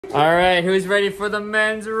All right, who's ready for the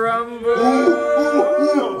men's rumble?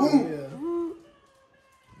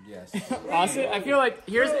 Yes. Austin, I feel like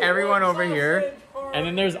here's everyone over here, and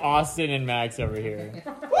then there's Austin and Max over here.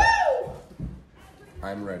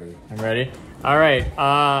 I'm ready. I'm ready. All right,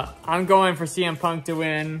 I'm going for CM Punk to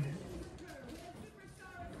win.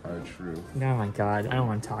 R-Truth. Oh my God, I don't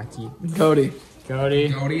want to talk to you. Cody.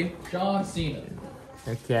 Cody. John Cena.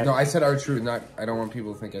 Okay. No, I said R-Truth, not. I don't want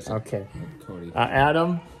people to think I said Okay. Cody.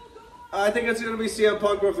 Adam. I think it's going to be CM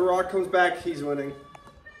Punk, but if The Rock comes back, he's winning.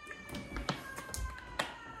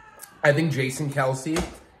 I think Jason Kelsey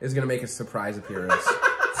is going to make a surprise appearance.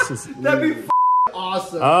 That'd be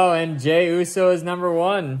awesome. Oh, and Jay Uso is number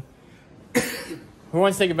 1. Who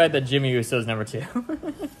wants to take a bet that Jimmy Uso is number 2?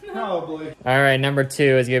 Probably. All right, number 2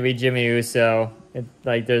 is gonna be Jimmy Uso.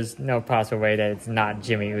 There's no possible way that it's not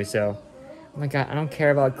Jimmy Uso. Oh my God, I don't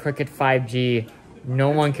care about Cricket 5G. No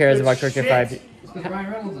one cares about Cricket 5G. It's because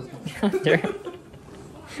Ryan Reynolds is coming.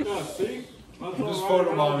 Yeah, see? Just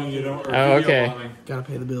photobombing you, don't. Oh, okay. Gotta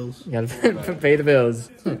pay the bills. You gotta pay the bills.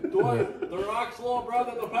 Dwight, the Rock's little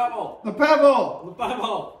brother, the Pebble. The Pebble. The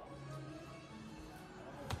Pebble.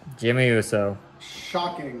 Jimmy Uso.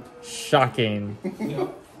 Shocking. Shocking.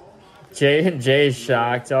 Jay's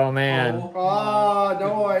shocked. Oh man. Ah,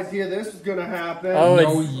 no idea this was gonna happen. Oh,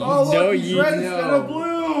 No it's yeet. Oh, look, no he's yeet. red instead of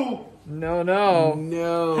blue. No, no.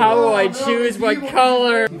 No. How will I no, choose what evil.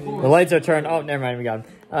 color? The lights are turned. Oh, never mind. We got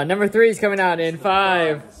him. Number 3 is coming out in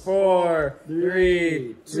 5, 4,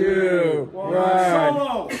 3, 2, 1.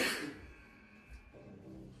 Solo.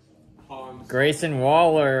 Grayson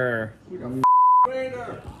Waller.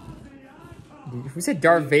 Vader. Who said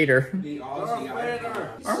Darth Vader? Darth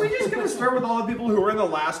Vader. Are we just gonna start with all the people who were in the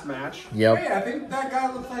last match? Yep. Hey, I think that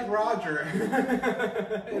guy looks like Roger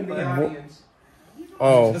in the audience.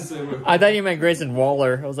 Oh, I thought you meant Grayson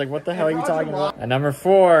Waller. I was like, what the hell are you talking about? And number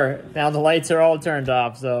 4, now the lights are all turned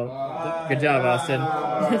off, so good job, Austin.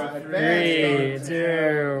 3,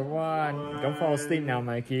 2, 1. Don't fall asleep now,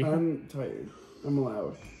 Mikey. I'm tired. I'm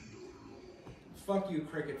allowed. Fuck you,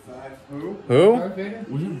 Cricket 5. Who? Darth Vader?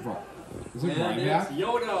 Is it And it's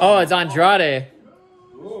Yoda. Oh, it's Andrade.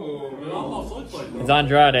 Ooh. It almost looks like It's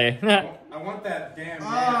Andrade. I want that damn Oh,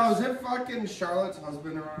 mask. is it fucking Charlotte's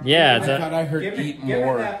husband around? Yeah, I it's thought a, I heard Give me eat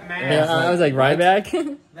more. that mask. yeah, I was like,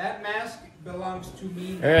 Ryback? That mask belongs to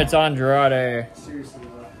me. Here, it's Andrade. Seriously,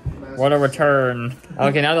 What a return.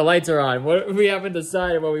 Okay, now the lights are on. We haven't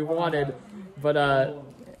decided what we wanted, but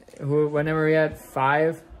whenever we had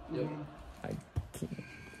 5? Yep.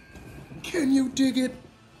 Can you dig it?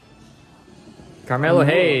 Carmelo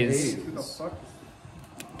Hayes. Who the fuck?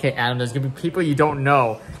 Okay, Adam, there's gonna be people you don't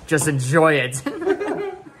know. Just enjoy it.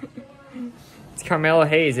 It's Carmelo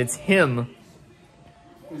Hayes. It's him.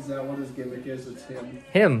 Is that what his gimmick is? It's him.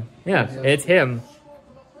 Him. Yeah, it's him.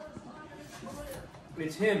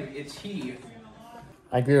 It's him. It's he.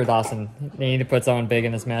 I agree with Austin. They need to put someone big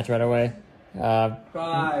in this match right away.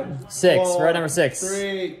 5, 6. 4, We're at number 6.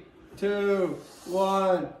 3, 2,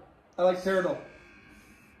 1. I like turtle.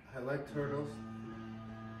 I like turtles.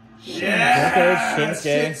 Okay,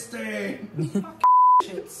 Shinsuke. stain.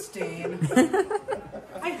 Shit stain.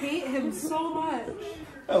 I hate him so much.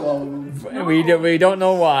 I love him. We don't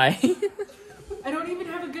know why. I don't even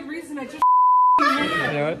have a good reason. I just You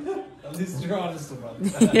know what? At least you're honest about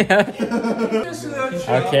it. Yeah.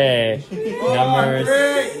 Okay. Number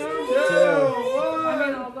 3, 2, 1. I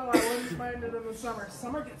mean, although I wouldn't mind it in the summer.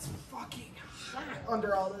 Summer gets fucking hot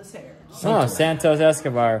under all this hair. Oh, Santos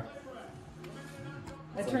Escobar.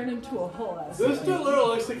 I turn into a whole ass. This dude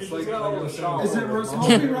literally looks like he's got all the shower. Is it supposed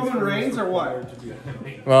to be Roman Reigns or what?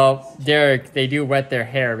 Well, Derek, they do wet their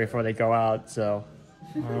hair before they go out, so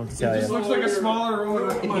I don't know what to tell Just you. looks like a smaller Roman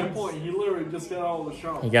That's my Reigns. point. He literally just got out of the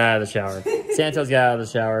shower. He got out of the shower. Santos got out of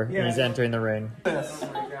the shower, and he's entering the ring. Oh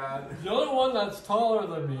my god. The only one that's taller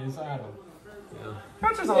than me is Adam.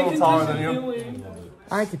 That's just a little taller than you.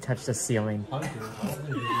 I could touch the ceiling.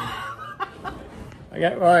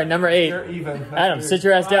 Okay, all right, number 8. Even. Adam, sit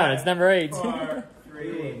your ass down. It's number 8. 4,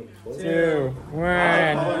 3, 2, 1.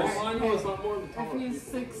 I know it's not more than If taller. he's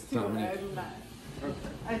 6'2", I'm not.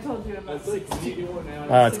 I told you I'm not 6'2".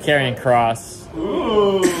 Oh, it's Karrion Cross.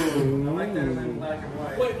 Ooh. I like that in black and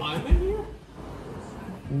white. Wait, I'm in here?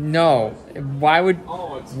 No. Why would...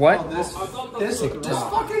 Oh, it's... What? I thought that This was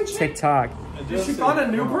fucking chick. TikTok. Did she find a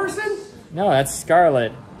new person? No, that's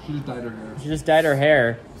Scarlett. She just dyed her hair. She just dyed her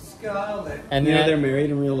hair. Scarlet. And Yeah, they're then...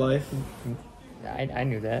 married in real life. I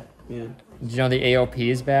knew that. Yeah. Did you know the AOP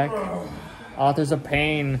is back? Authors of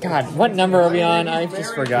Pain. God, what number are we on? I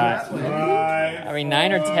just forgot. I mean,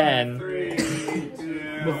 9 or 10.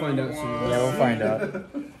 We'll find out soon. Yeah, we'll find out.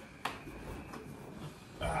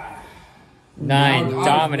 9, Round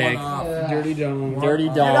Dominic. one off. Dirty Dom. Dirty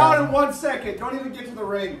Get out Dom. in 1 second. Don't even get to the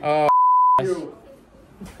ring. Oh, You.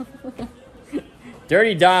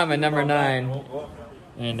 Dirty Dom at number 9.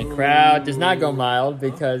 And the crowd does not go mild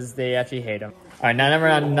because they actually hate him. All right,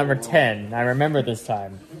 now number 10. I remember this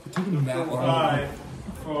time. It took him that long. 5,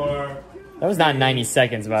 4, That was not 90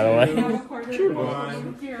 seconds, by the way.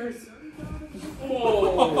 1.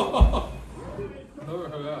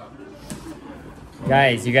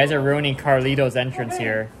 Guys, you guys are ruining Carlito's entrance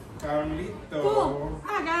here. Carlito.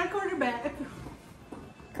 I got a quarterback.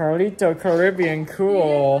 Carlito Caribbean,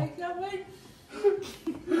 cool.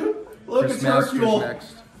 Look, Chris it's Masters Hercule.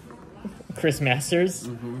 next. Chris Masters.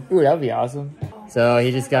 Ooh, that would be awesome. So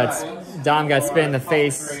he just got, Dom got spit in the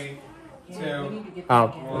face. 3, 2. Oh,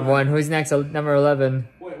 1. Who's next? Number 11.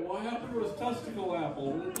 Wait, what happened to his testicle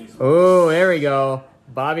apple? Oh, there we go.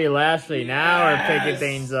 Bobby Lashley. Now we're picking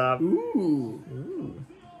things up. Ooh.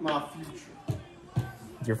 My future.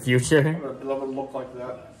 Your future? I'm gonna look like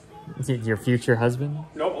that. Your future husband?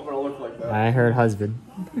 Nope, I'm gonna look like that. I heard husband.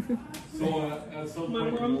 So, at some My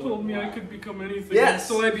point, mom told me I could become anything. Yes.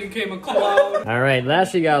 So I became a cloud. All right,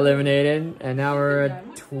 Lashley got eliminated, and now we're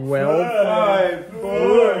at 12. 5,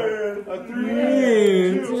 4,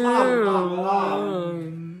 3, 2,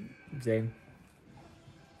 1. Same.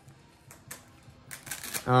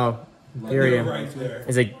 Oh, here he is. right there.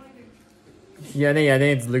 It's like, yeah, I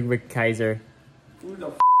think it's Ludwig Kaiser. Who the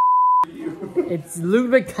f are you? It's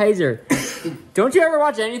Ludwig Kaiser. Don't you ever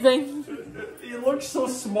watch anything? He looks so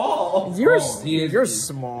small. You're he is you're big.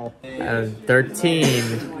 small. 13.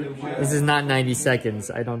 This is not 90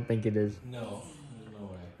 seconds. I don't think it is. No, no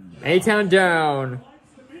way. A-Town down.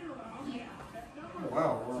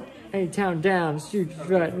 Wow. A-Town down. Shoot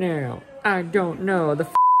right now. I don't know the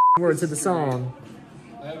words of the song.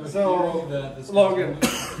 I have a So, theory that this Logan.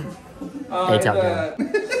 A-Town down.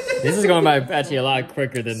 This is going by actually a lot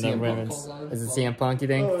quicker than the CM Punk. women's. Is it CM Punk, you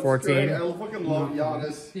think? Oh, it's 14? great. I fucking love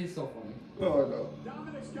Giannis. He's so funny. Oh, I know.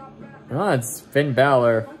 Oh, it's Finn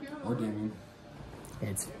Balor. Or Damien.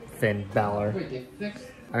 It's Finn Balor. Wait, they fixed.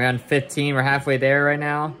 Around 15. We're halfway there right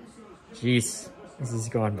now. Jeez. This is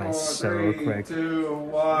going by so 3, quick. 2,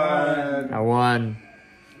 1. I won.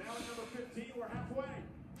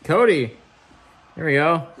 Cody. There we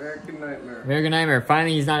go. American Nightmare. American Nightmare.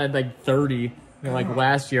 Finally, he's not at like 30 like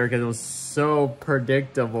last year because it was so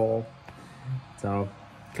predictable. So,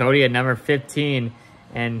 Cody at number 15,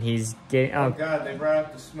 and he's getting. Oh Oh, god, they brought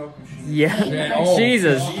up the smoke machine. yeah. Yeah, oh,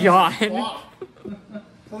 Jesus, God.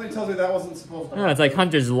 Something tells me that wasn't supposed to Oh, it's like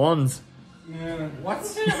Hunter's lungs. Yeah. What?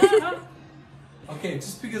 Okay,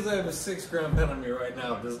 just because I have a 6-gram pen on me right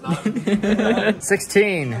now does not.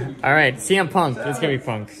 16. All right, CM Punk. It's gonna be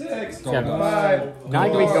Punk. 6, Seven. 5, Not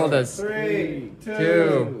gonna be 4, Goldust. 3, 2,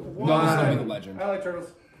 Two. No, this is gonna be the 1. legend. I like turtles.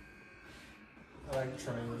 I like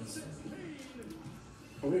trains.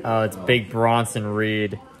 Oh, it's Big Bronson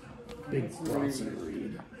Reed. Big Bronson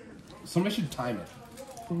Reed. Somebody should time it.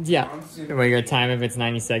 Yeah. Are you gonna time if it's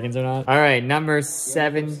 90 seconds or not? All right, number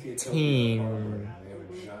 17.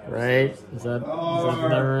 Right? Is that the number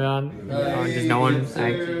we're on? Oh, just no one.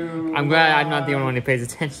 I'm glad I'm not the only one who pays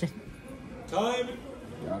attention. Time.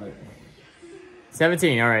 Got it.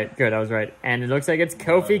 17. All right, good. I was right. And it looks like it's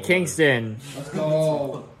Kofi Kingston. Let's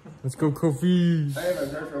go. Let's go, Kofi. I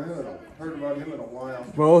haven't heard about him in a while.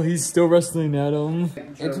 Well, he's still wrestling, Adam.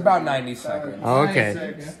 It's about 90 seconds.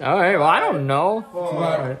 Okay. All right. Well, I don't know.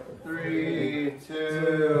 4, 3,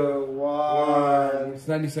 2, 1. It's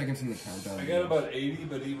 90 seconds in the countdown. I got about 80,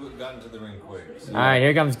 but he got into the ring quick. So. All right,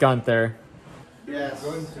 here comes Gunther. Yes.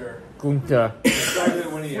 Gunther.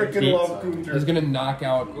 Started when he Freaking love Gunther. He's gonna knock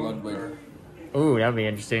out Ludwig. Ooh, that'd be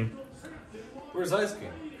interesting. Where's Ice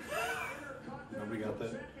King? Nobody got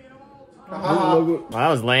that? Well, that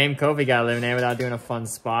was lame. Kofi got eliminated without doing a fun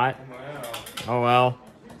spot. Wow. Oh well.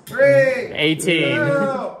 3, 18. 2,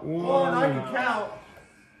 1. I can count.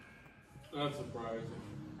 That's surprising.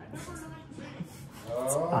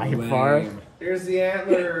 By far. Here's the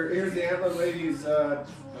antler. Here's the antler ladies.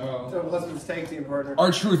 Husband's tag team partner.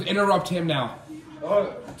 R-Truth, interrupt him now.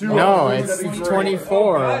 Oh, dude, No, that'd it's be great.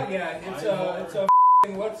 24. Yeah, it's a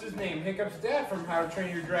what's his name? Hiccup's dad from How to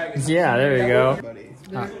Train Your Dragon. Yeah, there we go.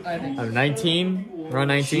 I think. I'm 19. We're on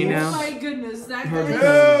 19 Oh now. my goodness, that 2,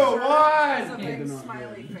 guy has a 1. big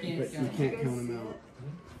smiley face. But you can't count him out.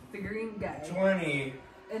 The green guy 20.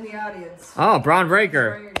 in the audience Oh, Braun Breaker.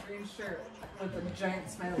 wearing a green shirt with a giant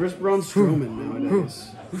smiley Where's face. Braun Strowman nowadays?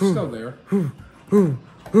 Who's still there?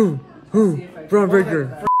 See if I Braun can Breaker.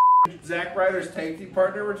 find that. Zack Ryder's tag team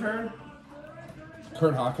partner return.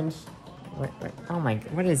 Kurt Hawkins. Wait. Oh my,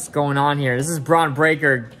 what is going on here? This is Braun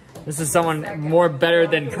Breaker This is someone more better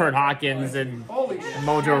than Kurt Hawkins and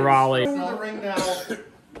Mojo Rawley. The ring now.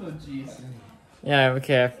 Oh, jeez. Yeah,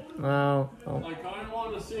 okay. Well, I kind of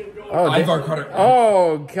want to see him go. oh, Ivar Carter.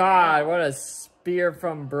 oh, God. What a spear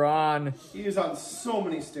from Braun. He is on so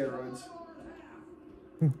many steroids.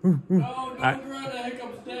 No, don't try to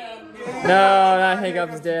Hiccup's dad. No, not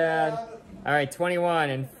Hiccup's dad. All right, 21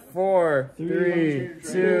 and 4, 3,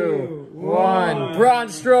 2, 1. Braun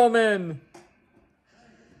Strowman.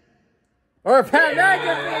 Or Pat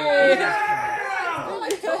McAfee.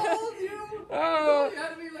 Oh.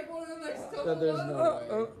 That there's no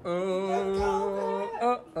way.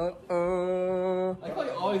 I like how he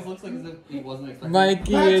always looks like as if he wasn't expecting.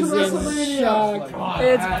 Mikey is in shock.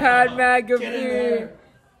 It's Pat McAfee.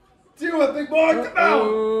 Do it, big boy. Come out.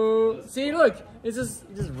 Oh. See, look. It just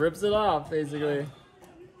rips it off, basically.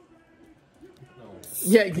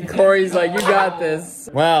 Yeah, Corey's like, you got this.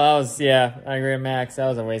 Well, that was, yeah, I agree with Max. That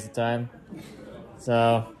was a waste of time.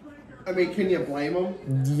 So. I mean, can you blame him?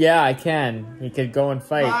 Yeah, I can. He could go and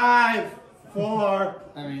fight. 5, 4,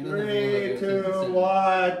 I mean, 3, 2,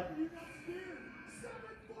 1.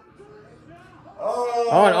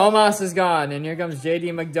 Oh, and Omos is gone. And here comes JD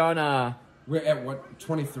McDonough. We're at what?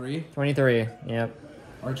 23? 23, yep.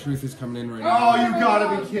 R-Truth is coming in right now. Oh, you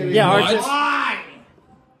gotta be kidding Yeah, me. R-Truth.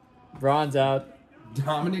 Braun's out.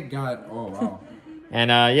 Dominic got. Oh, wow. And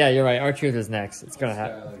yeah, you're right. R-Truth is next. It's gonna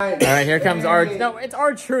happen. All right, here comes R. No, it's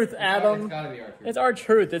R-Truth, Adam. It's gotta be R-Truth. It's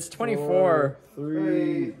R-Truth. It's 24.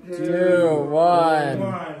 3, 2,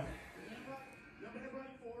 1.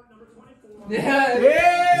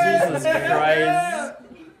 Jesus Christ.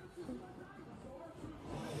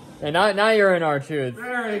 And now you're in R-Truth.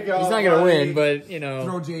 There you go. He's not gonna win, buddy. but you know.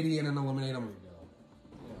 Throw JD in and eliminate him.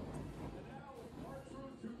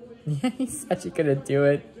 He's actually gonna do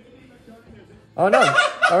it. Oh no!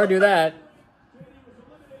 Or do that.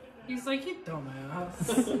 He's like, you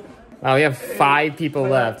dumbass. Wow, we have 5 people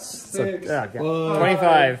left. So, oh, God.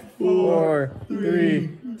 25, 4, 3,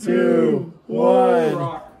 2,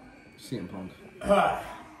 1. CM Punk.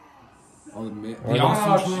 Oh, the The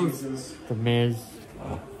Awesome Truth. The Miz.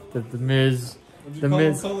 The Miz. What'd The you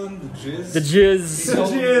Miz. call him? The Jizz? The Jizz.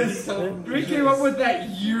 Jizz. We came up with that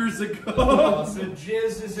years ago. The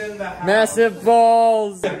jizz is in the house. Massive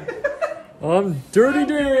balls. I'm Dirty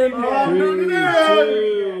Dan. I'm Dirty 3, Dan.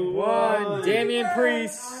 2, 1. Damian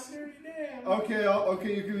Priest. Okay,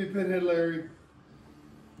 okay, you give me Pinhead Larry.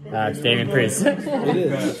 It's Damian Priest. It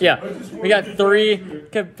is. Yeah, we got 3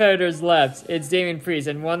 competitors left. It's Damian Priest,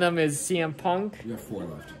 and one of them is CM Punk. You got 4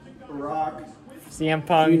 left. Rock. CM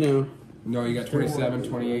Punk. No, you got 27,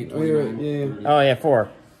 28, 29. Oh yeah, 4.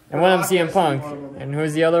 And one of them CM Punk. And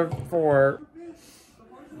who's the other 4?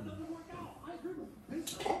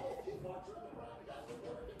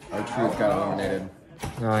 R-Truth got eliminated.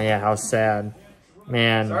 Oh yeah, how sad.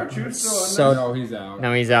 Man. R-Truth still in So No, he's out.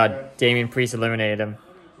 no, he's out. Damian Priest eliminated him.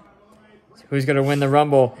 Who's gonna win the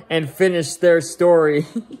Rumble and finish their story?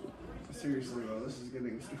 Seriously, though, this is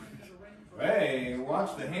getting stupid. Hey,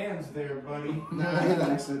 watch the hands there, buddy. Nah, he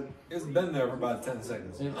likes it. It's been there for about 10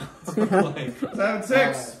 seconds. 7,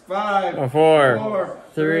 6, 5, 4, 4,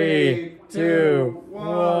 3, 2,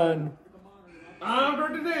 1. I'm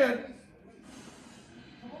Dirty Dan.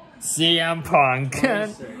 CM Punk.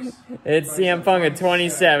 It's CM Punk at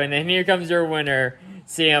 27, and here comes your winner,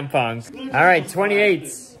 CM Punk. All right, 28.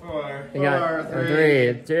 4. We got 4,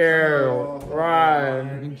 3, 2, I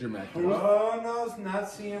 1. think Drew McIntyre. Oh, no, it's not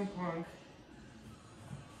CM Punk.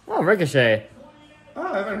 Oh, Ricochet. Oh,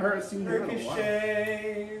 I haven't heard seen him in a while.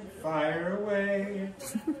 Ricochet, fire away.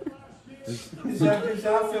 His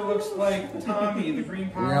outfit looks like Tommy, the Green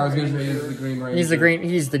Power Yeah, I was gonna say Ranger. he's the Green Ranger.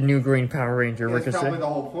 He's the new Green Power Ranger, That's probably Ricochet. the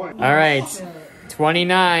whole point. All right,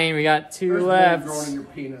 29. We got 2 There's left. growing in your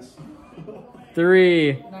penis.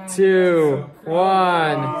 3, 2,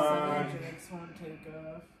 1.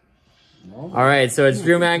 All right, so it's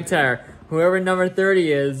Drew McIntyre. Whoever number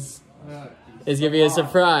 30 is gonna be a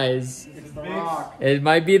surprise. It's The Rock. It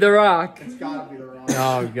might be The Rock. It's gotta be The Rock.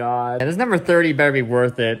 Oh God, this number 30 better be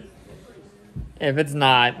worth it. If it's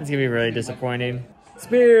not, it's gonna be really disappointing.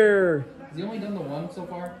 Spear. Has he only done the one so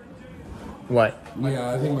far? What?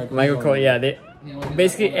 Yeah, I think Michael Cole. Yeah, they He only did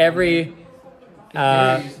basically that one. every. He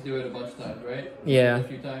used to do it a bunch of times, right? Yeah, A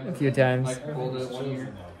few times. a few times. Michael Cole did it 1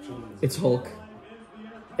 year. It's Hulk.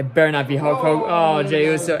 It better not be Hulk Hogan. Oh, Jey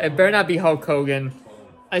Uso. It better not be Hulk Hogan.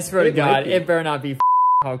 I swear to God, it better not be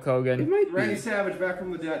Hulk Hogan. Randy Savage back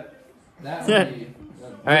from the dead. That would be.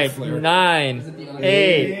 All right, 9,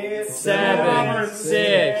 8, 7,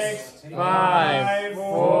 6, 5,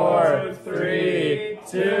 4, 3,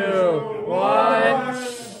 2, 1.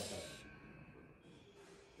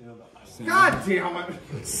 God damn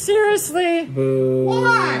it. Seriously? Boo.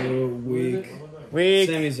 Why? Weak. Weak.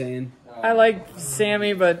 Sami Zayn. I like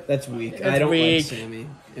Sammy, but That's weak. That's I don't weak. like Sammy.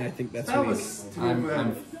 And I think that's That weak. was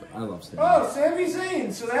stupid. I love Sammy. Oh, Sami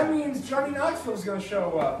Zayn. So that means Johnny Knoxville's gonna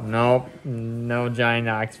show up. nope. No Johnny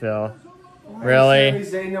Knoxville. Sami Really?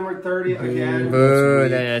 Zayn number 30 again. Boo.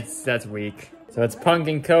 That's weak. So it's Punk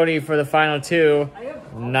and Cody for the final two.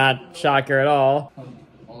 Not shocker at all.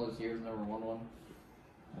 All those years never won one.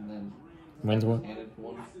 And then Wins one. handed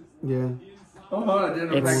one. Yeah. Oh, I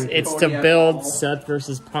didn't It's to build Seth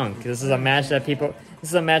versus Punk. This is a match that people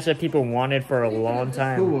wanted for a long Who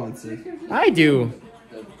time. wants it? I do.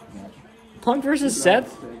 Punk versus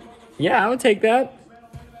Seth? Yeah, I would take that.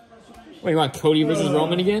 Wait, you want Cody versus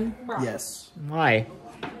Roman again? Yes. Why?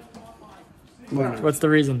 Why not? What's the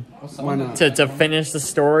reason? Why not? To finish the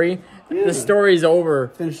story? The story's over.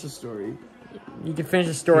 Finish the story. You can finish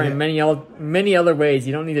the story in many other ways.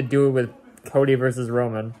 You don't need to do it with Cody versus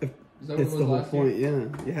Roman. Is that It's what the was whole last year? point,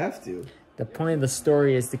 yeah. You have to. The point of the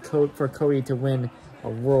story is for Cody to win a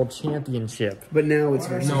world championship. But now it's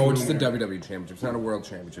versus No, it's the Roman. WWE Championship. It's not a World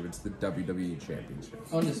Championship. It's the WWE Championship.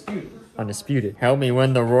 Undisputed. Undisputed. Help me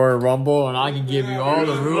win the Royal Rumble and I can give you all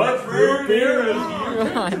the root beer.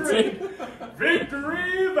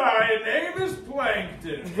 Victory, thy name is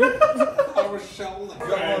Plankton. I was shouting.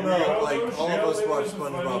 Going up like all of us watch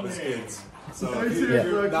SpongeBob as kids. So if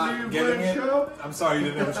you're not getting it, I'm sorry you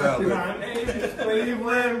didn't have a childhood. My name is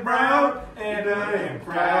Cleveland Brown, and I am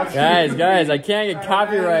proud. Guys, I can't get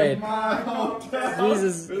copyright. My hometown.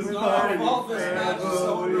 Jesus. It's not our fault this match is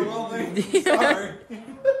so overwhelming. Sorry.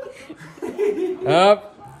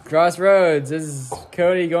 Up, Crossroads. This is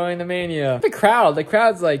Cody going to Mania. The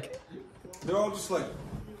crowd's like, They're all just like,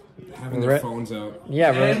 Having their phones out. yeah,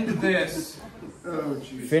 right. End this. Oh,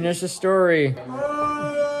 jeez. Finish the story.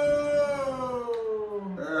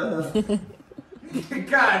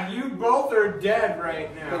 God, you both are dead right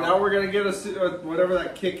And now. now we're gonna get us whatever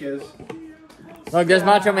that kick is. Look, there's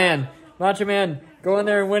Macho Man. Macho Man, go in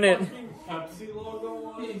there and win it. Pepsi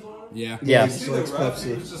logo on his arm. Yeah. Yes. see the Likes ref, Pepsi.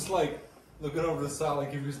 he was just like looking over the side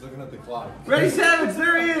like he was looking at the clock. Randy Savage,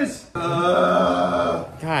 there he is.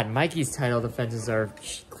 God, Mikey's title defenses are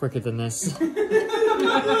quicker than this.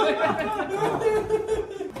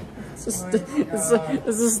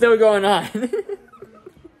 This is still going on.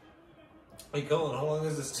 Hey Colin, how long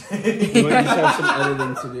does this take? You might just have some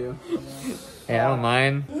editing to do. Hey, I don't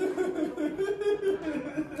mind. I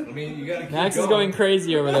mean, you gotta keep Max is going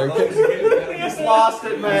crazy over there. He's lost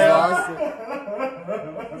it, man. Lost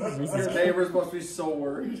Your neighbor's supposed to be so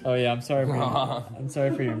worried. Oh yeah, I'm sorry for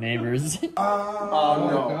your neighbors.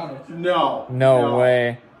 Oh, no. No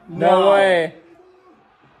way. No way.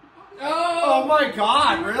 Oh my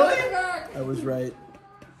god, really? I was right.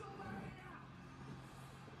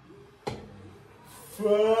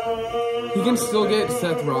 He can still get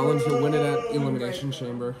Seth Rollins. He'll win it at Elimination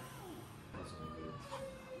Chamber.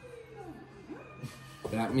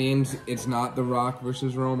 That means it's not The Rock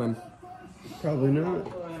versus Roman. Probably not.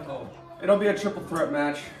 It'll be a triple threat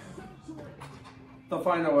match. They'll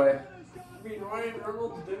find a way. I mean, Ryan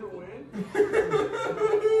Reynolds didn't win.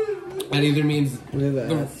 That either means Look at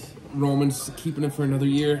that. Roman's keeping it for another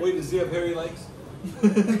year. Wait, does he have hairy legs?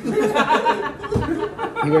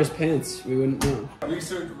 He wears pants. We wouldn't know.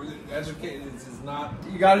 Research, educated is not.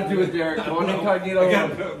 You gotta do it, Derek. Go on incognito. I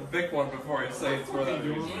gotta put a big one before I say it's for that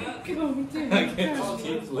reason. I can't just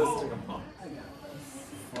keep listing them off.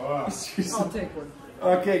 I'll take one.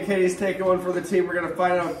 Okay, Katie's taking one for the team. We're gonna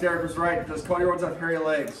find out if Derek was right. Does Cody Rhodes have hairy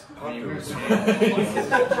legs?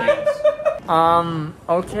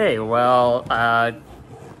 Okay, well,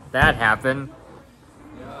 that happened.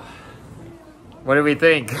 What do we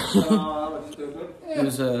think? That was stupid. It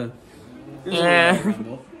was a... Yeah.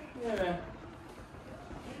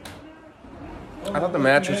 I thought the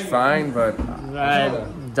match was fine, but I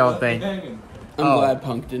don't think. I'm glad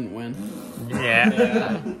Punk didn't win. Yeah.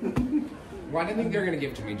 well, I didn't think they were gonna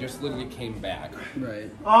give it to me. Just literally came back. Right.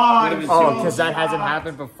 Oh, because that hasn't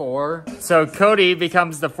happened before. So Cody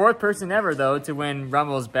becomes the fourth person ever, though, to win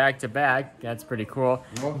Rumbles back-to-back. That's pretty cool.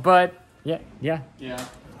 But, yeah.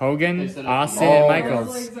 Hogan, Austin, and Michaels.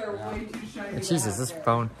 Those legs are way too shiny. Jesus, this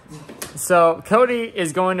phone. So Cody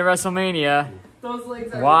is going to WrestleMania. Those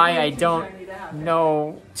legs are Why, way I too don't shiny to have.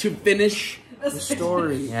 know. To finish the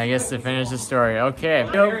story. Yeah, I guess to finish the story. Okay.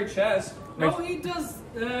 Hairy chest. No, he does.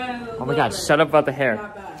 Oh my god, shut up about the hair.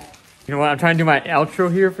 Not bad. You know what? I'm trying to do my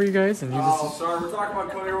outro here for you guys. And you Oh, just... sorry. We're talking about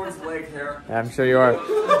Cody Rhodes' leg hair. I'm sure you are.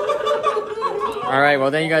 Alright, well,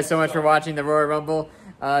 thank you guys so much for watching the Royal Rumble.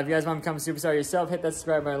 If you guys want to become a superstar yourself, hit that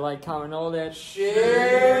subscribe button, like, comment, all that Shit.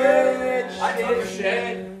 I did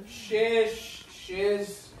shit.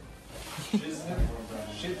 Shiz.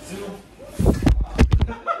 Shit too.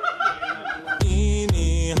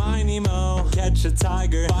 Eeny, miny, mo, catch a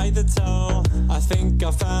tiger by the toe. I think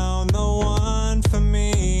I found the one for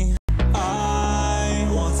me. I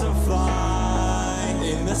want to fly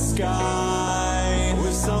in the sky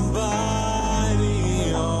with somebody.